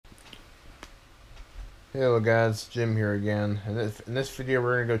Hello guys, Jim here again. In this video,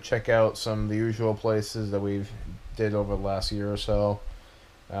 we're gonna go check out some of the usual places that we've did over the last year or so.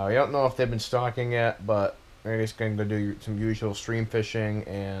 We don't know if they've been stocking yet, but we're just gonna go do some usual stream fishing,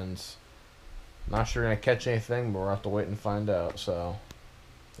 and not sure we're gonna catch anything, but we'll have to wait and find out. So,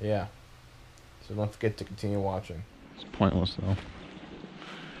 yeah. So don't forget to continue watching. It's pointless though.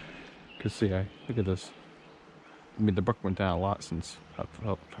 Cause see, look at this. I mean, the brook went down a lot since I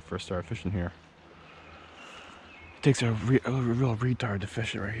first started fishing here. It takes a real retard to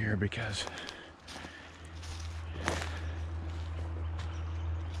fish it right here because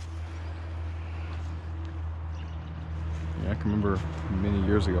yeah, I can remember many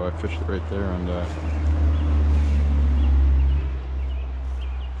years ago I fished it right there, and oh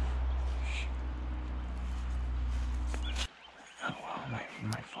well,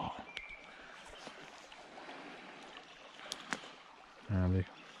 my fault.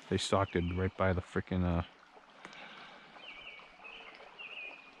 They stocked it right by the freaking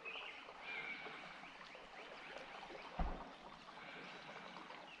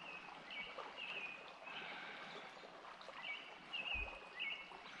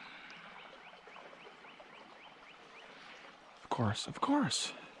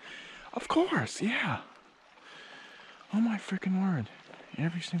of course, yeah. Oh my freaking word.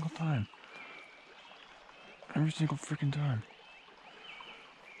 Every single time. Every single freaking time.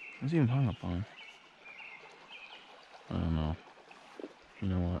 It's even hung up on. I don't know. You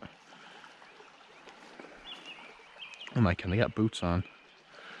know what? Oh my god, they got boots on.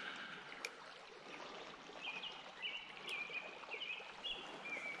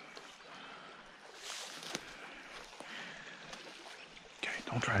 Okay,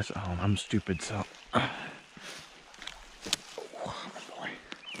 don't try this at home. I'm stupid, so. Oh, boy.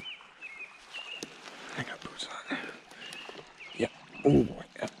 I got boots on. Yeah. Oh boy.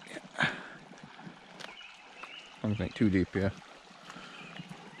 Yeah, yeah. I don't think too deep, yeah.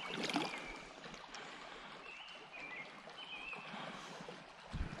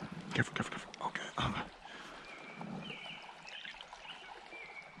 Careful, careful, careful. Okay.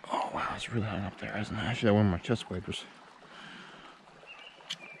 Oh wow, it's really hung up there, isn't it? I should have worn my chest wipers.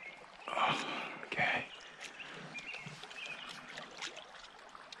 Oh, okay.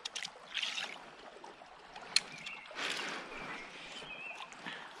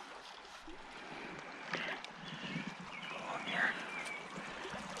 Pull on here.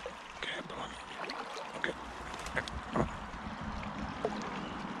 Okay, pull on. Okay. Oh.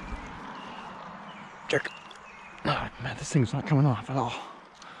 Check. Oh man, this thing's not coming off at all.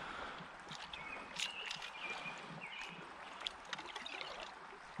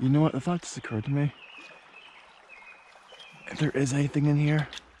 You know what? The thought just occurred to me. If there is anything in here.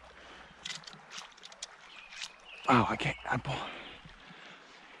 Oh, I can't. I'm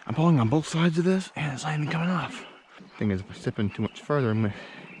pulling on both sides of this, and it's not even coming off. Thing is, if I step in too much further, I'm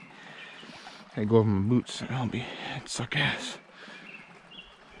gonna go over my boots, and it'd suck ass.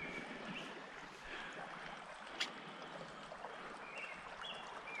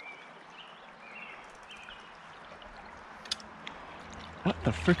 What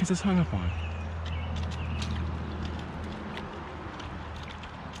the frick is this hung up on?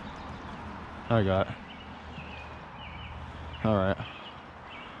 I got it. Alright.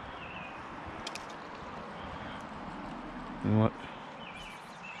 You know what?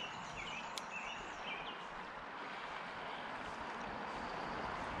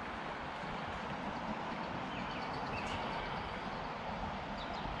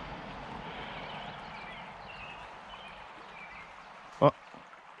 Oh.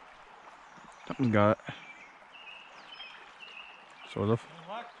 Something's got it. Sort of.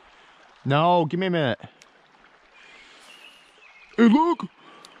 No, give me a minute. Hey, look!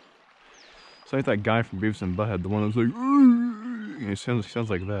 It's like that guy from Beavis and Butthead, the one that's like, he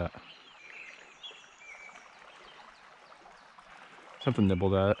sounds like that. Something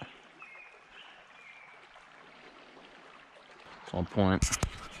nibbled at it. It's on point.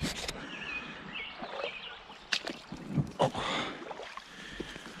 Oh,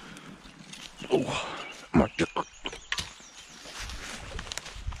 oh my God.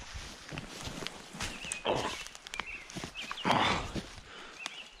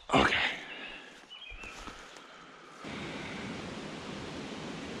 Okay.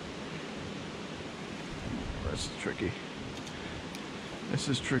 This is tricky. This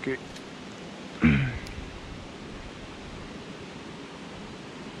is tricky.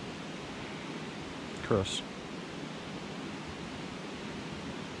 Chris.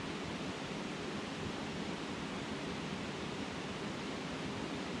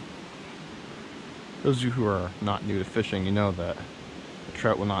 Those of you who are not new to fishing, you know that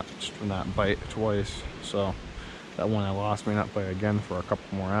trout will not bite twice, so that one I lost may not bite again for a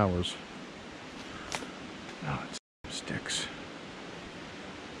couple more hours. Oh, it sticks.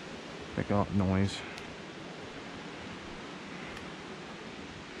 Making all that noise.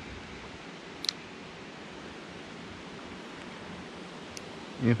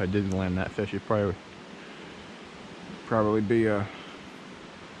 Even if I did land that fish, it'd probably be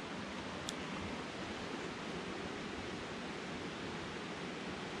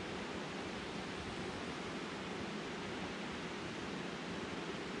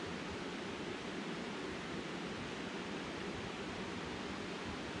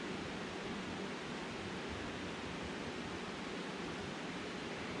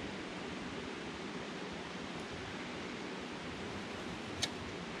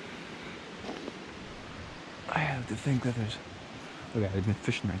I have to think that there's... Look at it, they've been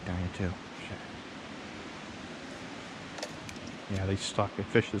fishing right down here too. Shit. Yeah, they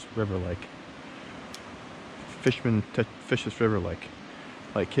fish this river like... Fishermen fish this river like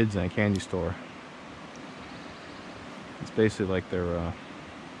kids in a candy store. It's basically like they're...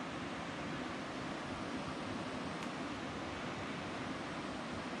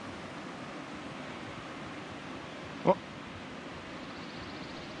 Oh,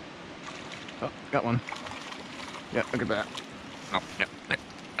 got one. Yeah, look at that. Oh, yeah,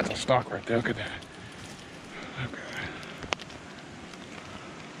 that's a stock right there. Look at that. Okay.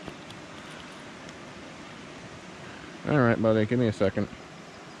 All right, buddy, give me a second.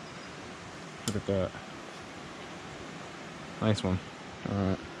 Look at that. Nice one. All right,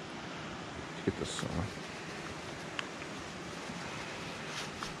 let's get this on.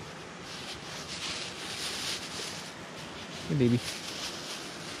 Hey, baby.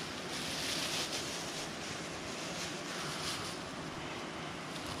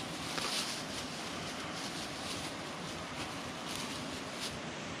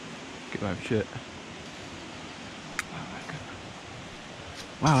 Get my shit. Oh my God.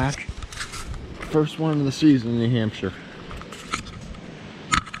 Wow, actually, first one of the season in New Hampshire.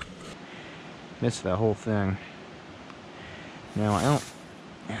 Missed that whole thing. Now I don't.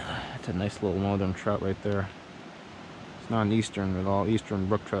 Yeah, that's a nice little northern trout right there. It's not an eastern at all. Eastern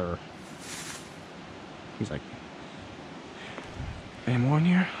brook trout. He's like, any more in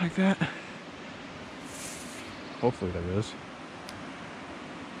here like that? Hopefully there is.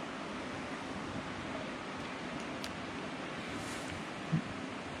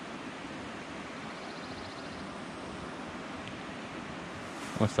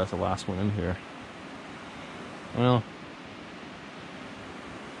 Unless that's the last one in here. Well,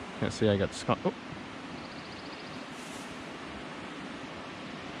 can't see I got skunk. Oh.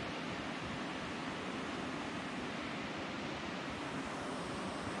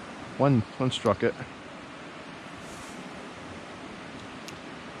 One struck it.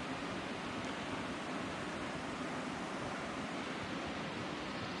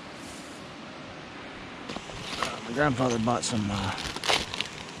 My grandfather bought some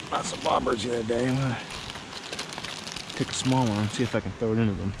bobbers the other day. I'm gonna take a small one and see if I can throw it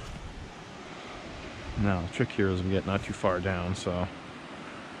into them. Now, the trick here is we get not too far down, so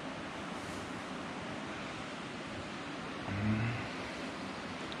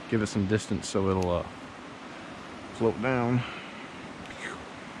give it some distance so it'll float down.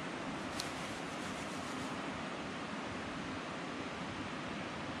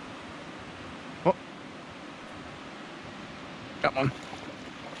 Oh, got one.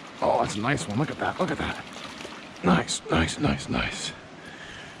 Oh, that's a nice one. Look at that. Look at that. Nice, nice, nice, nice.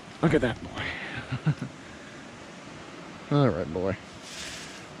 Look at that, boy. All right, boy.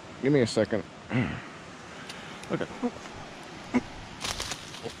 Give me a second. Look at.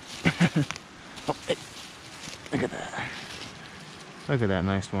 Oh, hey. Look at that. Look at that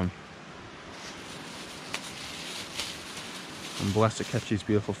nice one. I'm blessed to catch these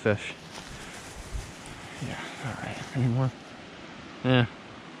beautiful fish. Yeah. All right. Any more? Yeah.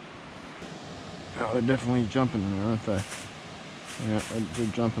 Oh, they're definitely jumping in there, aren't they? Yeah, they're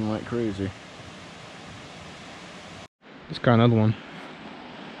jumping like crazy. Just got another one.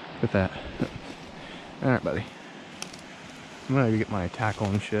 Look at that. Alright, buddy. I'm gonna get my tackle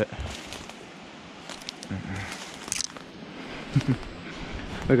and shit.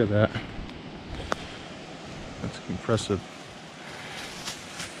 Look at that. That's impressive.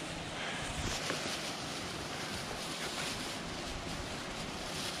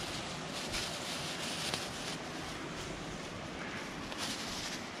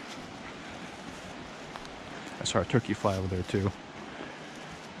 I saw a turkey fly over there too.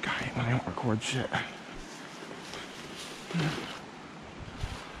 God, I don't record shit.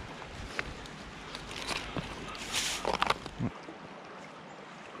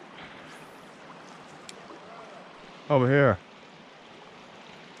 Over here.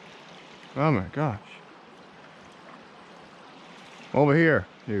 Oh my gosh. Over here,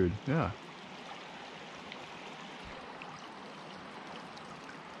 dude. Yeah.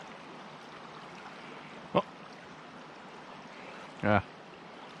 Oh. Yeah.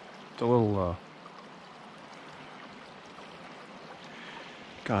 It's a little,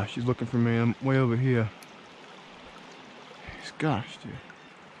 gosh, he's looking for me. I'm way over here. Gosh, dude.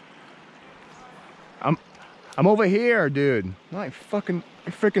 I'm over here, dude. My freaking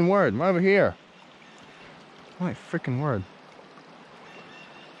word. I'm over here. My freaking word.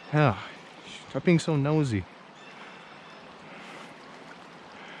 Yeah. Stop being so nosy.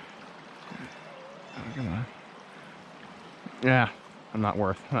 Oh, come on. Yeah, I'm not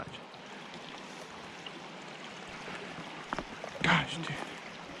worth much. Gosh, dude.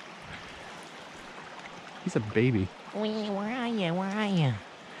 He's a baby. Where are you? Where are you?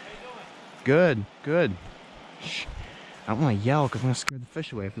 Good, good. Shh. I don't want to yell because I'm going to scare the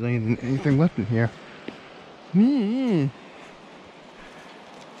fish away if there's anything left in here.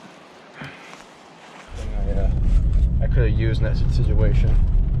 I could have used in that situation.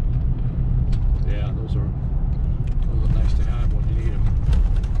 Yeah, those are nice to have when you need them.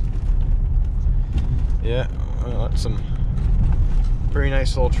 Yeah, that's some pretty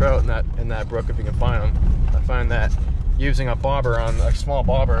nice little trout in that brook if you can find them. I find that using a small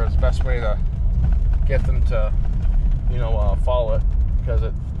bobber is the best way to get them to, follow it, because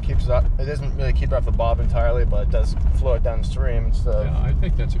it keeps it up. It doesn't really keep it off the bob entirely, but it does flow it downstream instead of. Yeah, I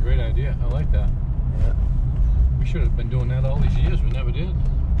think that's a great idea. I like that. Yeah. We should have been doing that all these years. We never did.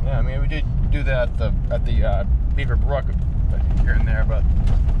 Yeah, I mean we did do that at the Beaver Brook here and there, but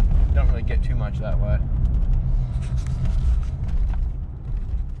you don't really get too much that way.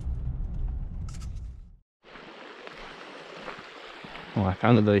 Well, I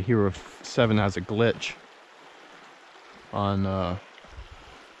found that the Hero 7 has a glitch on,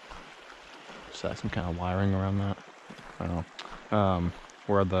 is that some kind of wiring around that? I don't know.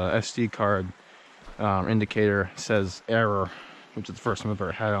 Where the SD card indicator says error, which is the first time I've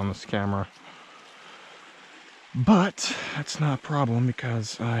ever had on this camera. But that's not a problem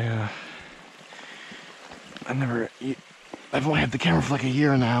because I've only had the camera for like a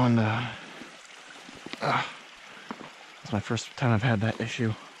year now, and it's my first time I've had that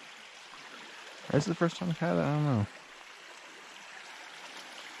issue. Or is it the first time I've had it? I don't know.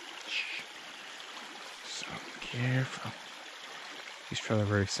 So careful. These trout are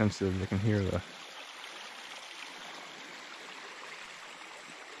very sensitive. They can hear the.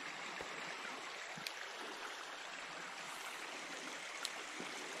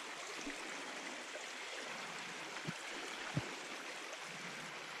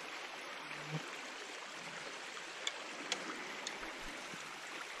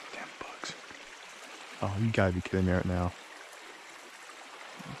 Oh, you gotta be kidding me right now.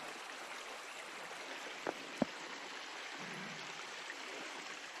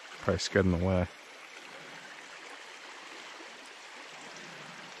 Probably scared them away.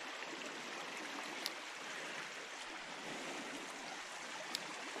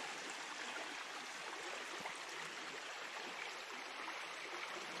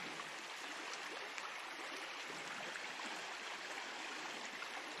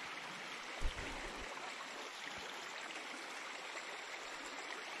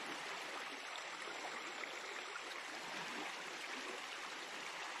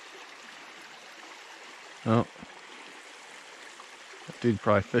 Oh, that dude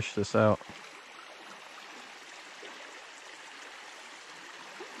probably fished this out.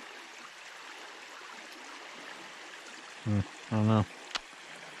 I don't know.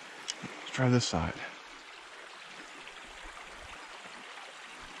 Let's try this side.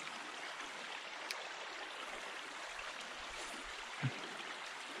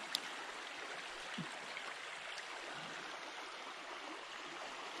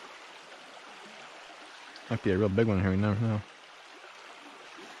 Might be a real big one here, we never know.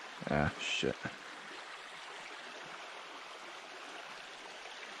 Ah, shit.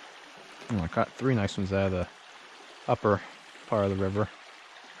 Oh, I caught 3 nice ones out of the upper part of the river.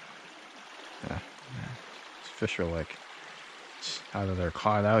 Yeah, these fish are like, either they're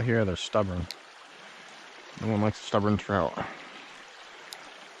caught out here or they're stubborn. No one likes a stubborn trout.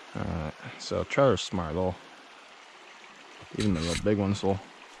 Alright, so trout are smart. Even the real big ones will,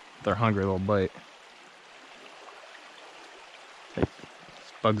 if they're hungry, they'll bite. Hey,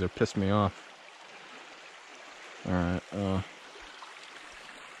 these bugs are pissing me off. Alright,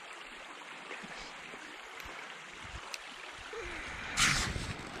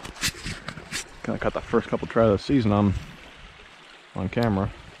 kind of caught the first couple trout of the season on camera.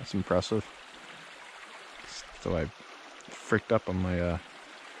 That's impressive. So I freaked up on my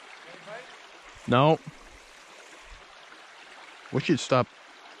No. We should stop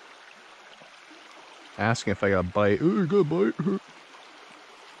asking if I got a bite. Ooh, you got a bite?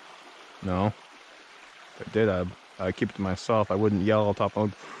 No. If I did, I'd keep it to myself. I wouldn't yell on top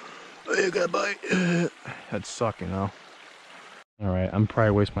of, oh, you got a bite? That'd suck, you know. Alright, I'm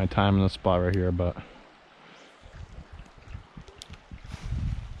probably wasting my time in this spot right here, but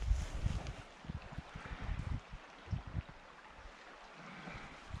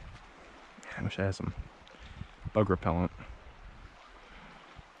I wish I had some bug repellent.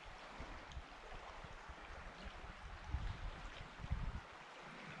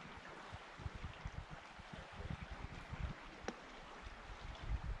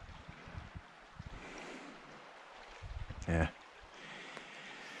 Yeah.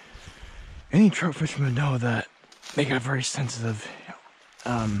 Any trout fishermen know that they got very sensitive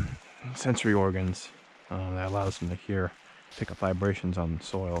sensory organs that allows them to pick up vibrations on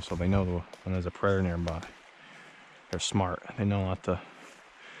soil, so they know when there's a predator nearby. They're smart. They know not to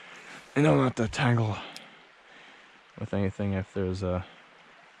tangle with anything. If there's a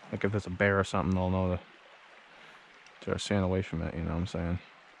bear or something, they'll know to stand away from it. You know what I'm saying?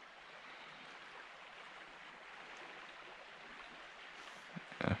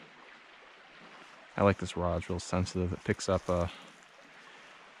 Yeah. I like this rod. It's real sensitive. It picks up the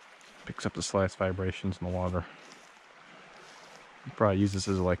slightest vibrations in the water. I'll probably use this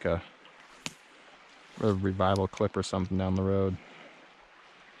as like a revival clip or something down the road.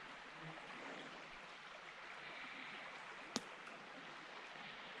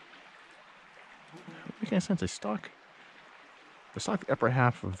 Makes any sense? They stalk the upper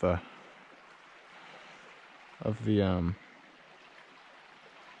half of the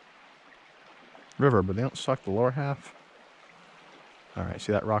river, but they don't stalk the lower half. All right,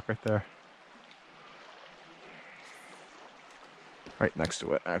 see that rock right there? Right next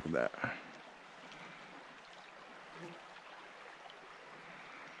to it, after that.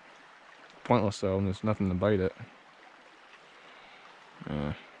 Pointless though, and there's nothing to bite it.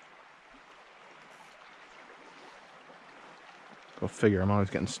 Go figure, I'm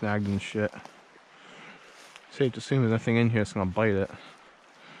always getting snagged and shit. Safe to assume there's nothing in here that's gonna bite it.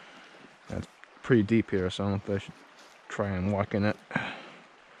 Yeah, it's pretty deep here, so I don't know if I should try and walk in it.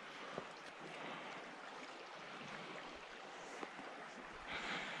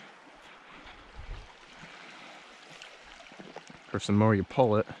 Of course, the more you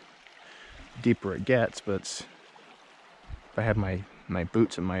pull it, the deeper it gets, but if I have my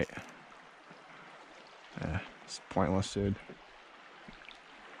boots, it might. It's pointless, dude.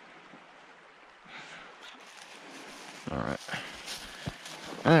 Alright.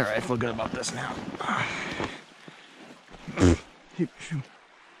 Alright, I feel good about this now. You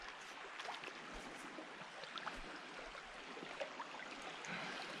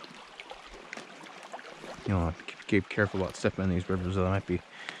know, keep careful about stepping in these rivers, though. There might be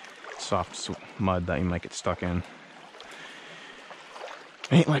soft mud that you might get stuck in.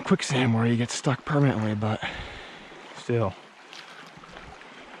 It ain't like quicksand where you get stuck permanently, but still.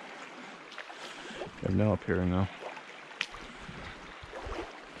 Never know up here, you know.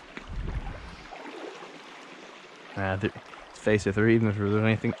 Let's face it, even if there's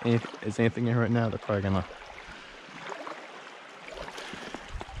anything in here right now, they're probably gonna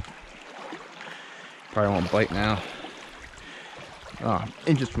won't bite now. Oh,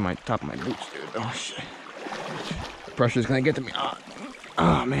 inches from my top of my boots, dude. Oh shit. The pressure's gonna get to me.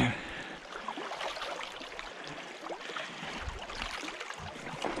 Oh man.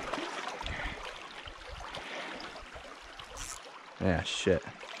 Yeah, shit.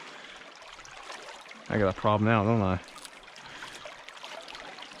 I got a problem now, don't I?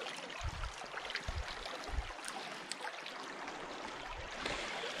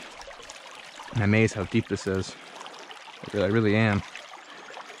 I'm amazed how deep this is. I really am.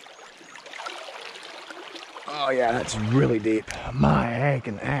 Oh yeah, that's really deep. My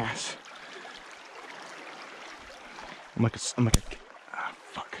hacking ass. I'm like a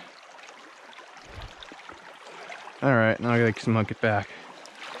fuck. All right, now I gotta somehow get back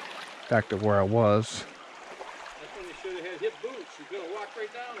to where I was. That's when you should have had hip boots. You're gonna walk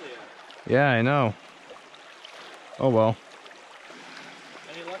right down there. Yeah, I know. Oh well.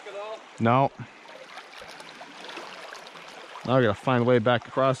 Any luck at all? No. Now I gotta find a way back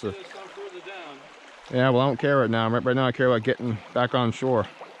across the. There's some further down. Yeah, well I don't care right now. Right now I care about getting back on shore.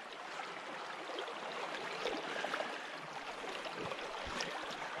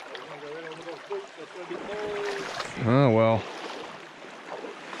 Oh well.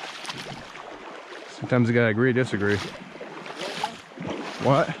 Sometimes you gotta agree, disagree.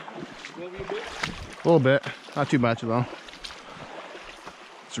 What? A little bit. Not too much though.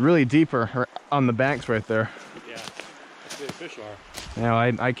 It's really deeper on the banks right there. Yeah, that's where the fish are. You know,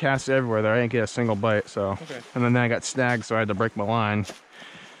 I cast everywhere there. I didn't get a single bite, so. Okay. And then I got snagged, so I had to break my line.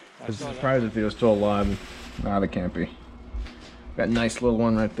 I was surprised if he was still alive. Nah, they can't be. Got a nice little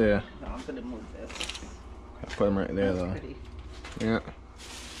one right there. No, I'm gonna move this. I'll put him right there, That's though. pretty. Yeah.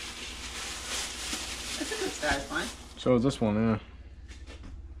 That's a good size one. So is this one, yeah.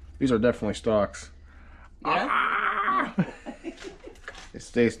 These are definitely stocks. Yeah?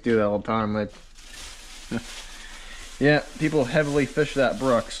 They do that all the time. Like, yeah, people heavily fish that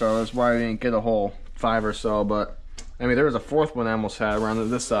brook, so that's why we didn't get a whole 5 or so. But I mean, there was a 4th one I almost had around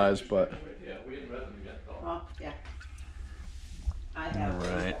this size, but. Yeah, we didn't read them yet though. Oh, yeah. I have. All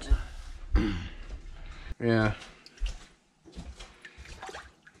right. Yeah.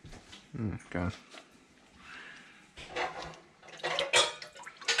 Okay.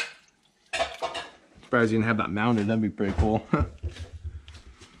 Surprised you didn't have that mounted. That'd be pretty cool.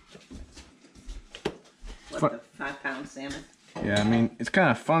 What, the 5-pound salmon? Yeah, I mean, it's kind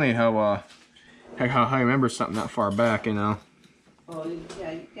of funny how I remember something that far back, you know. Oh,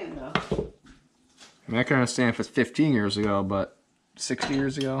 yeah, you can though. I mean, I can understand if it's 15 years ago, but 60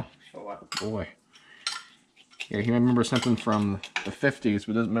 years ago? Sure. Boy. Yeah, he remembers something from the 50s,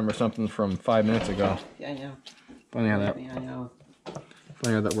 but doesn't remember something from 5 minutes ago. Yeah, I know. Funny how that, I know.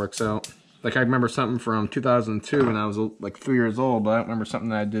 funny how that works out. Like, I remember something from 2002 when I was like 3 years old, but I don't remember something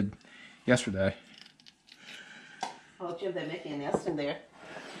that I did yesterday. Oh, Jim, they're making a nest in there.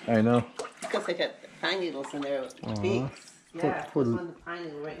 I know. Because they got pine needles in there with beaks. Yeah, Poor- there's one the pine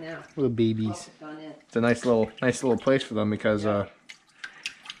needle right now. Little Oh, babies. it's gone in. It's a nice little place for them because, all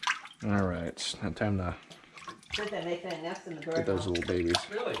right, it's time to Good, they're making a nest in the bird get those house. little babies.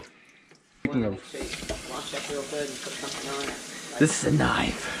 Really? Speaking Make of, sure you wash up real good and put something on it. Like, this is a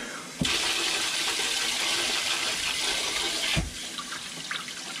knife.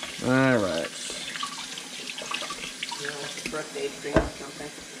 All right, you know, like a birthday drink or something.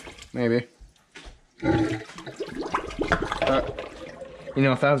 maybe. You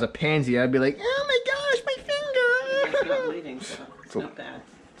know, if I was a pansy, I'd be like, oh my gosh, my It's finger. not bleeding, so it's not bad.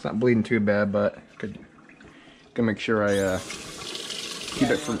 It's not bleeding too bad, but could make sure I keep Yeah,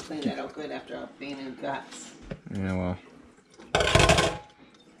 it you from. want to clean that out good after being in guts. Yeah, well.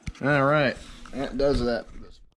 All right, that does that.